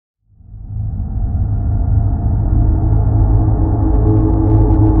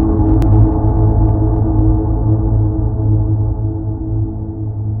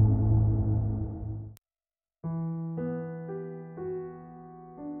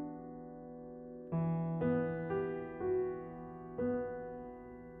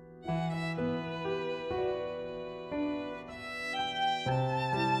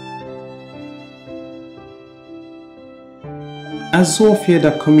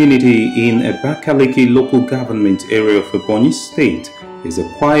Azofieda community in Abakaliki local government area of Ebonyi State is a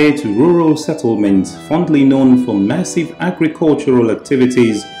quiet rural settlement fondly known for massive agricultural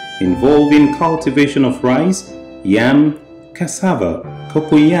activities involving cultivation of rice, yam, cassava,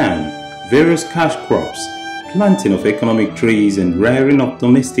 cocoyam, various cash crops, planting of economic trees and rearing of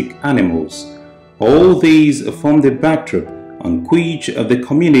domestic animals. All these form the backdrop on which the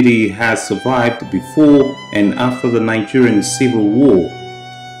community has survived before and after the Nigerian Civil War.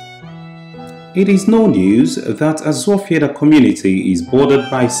 It is no news that Azofieda community is bordered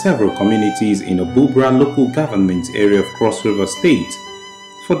by several communities in Obubra local government area of Cross River State.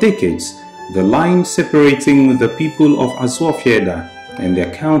 For decades, the line separating the people of Azofieda and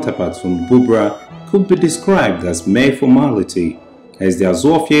their counterparts from Obubra could be described as mere formality, as the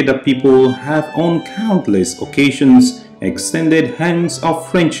Azofieda people have on countless occasions extended hands of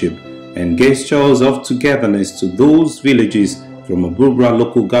friendship and gestures of togetherness to those villages from Obubra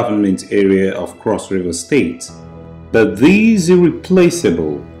local government area of Cross River State. But these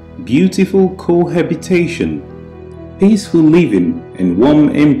irreplaceable, beautiful cohabitation, peaceful living and warm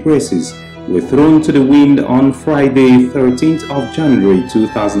embraces were thrown to the wind on Friday 13th of January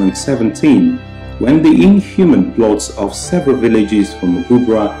 2017 when the inhuman plots of several villages from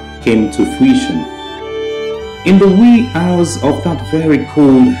Obubra came to fruition. In the wee hours of that very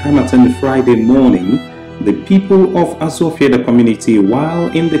cold Harmattan Friday morning, the people of Azofieda community, while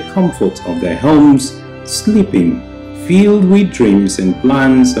in the comfort of their homes, sleeping, filled with dreams and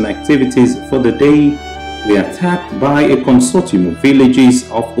plans and activities for the day, were attacked by a consortium of villages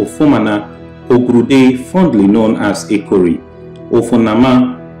of Ofomana, Ogrude, fondly known as Ekori,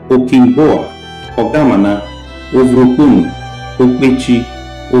 Ofonama, Okimboa, Ogamana, Ovropunu, Okwechi,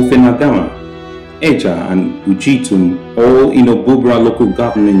 Ofenagama, Eja and Ujitum, all in Obubra local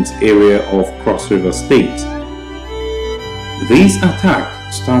government area of Cross River State. This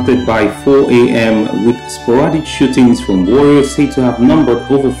attack started by 4 a.m. with sporadic shootings from warriors said to have numbered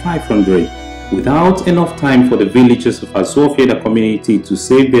over 500 without enough time for the villagers of Azofieda community to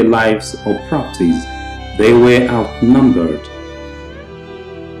save their lives or properties. They were outnumbered.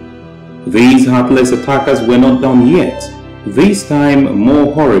 These heartless attackers were not done yet, this time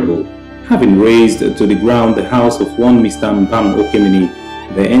more horrible. Having razed to the ground the house of one Mr. Mbam Okemini,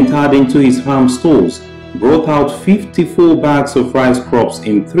 they entered into his farm stores, brought out 54 bags of rice crops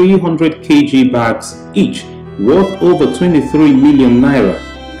in 300 kg bags each, worth over 23 million naira,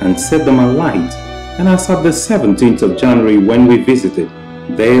 and set them alight. And as of the 17th of January when we visited,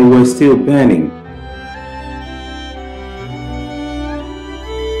 they were still burning.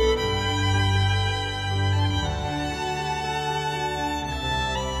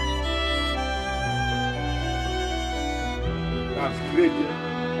 That's great.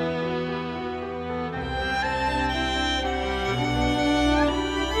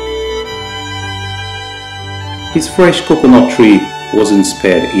 His fresh coconut tree wasn't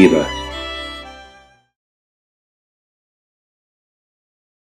spared either.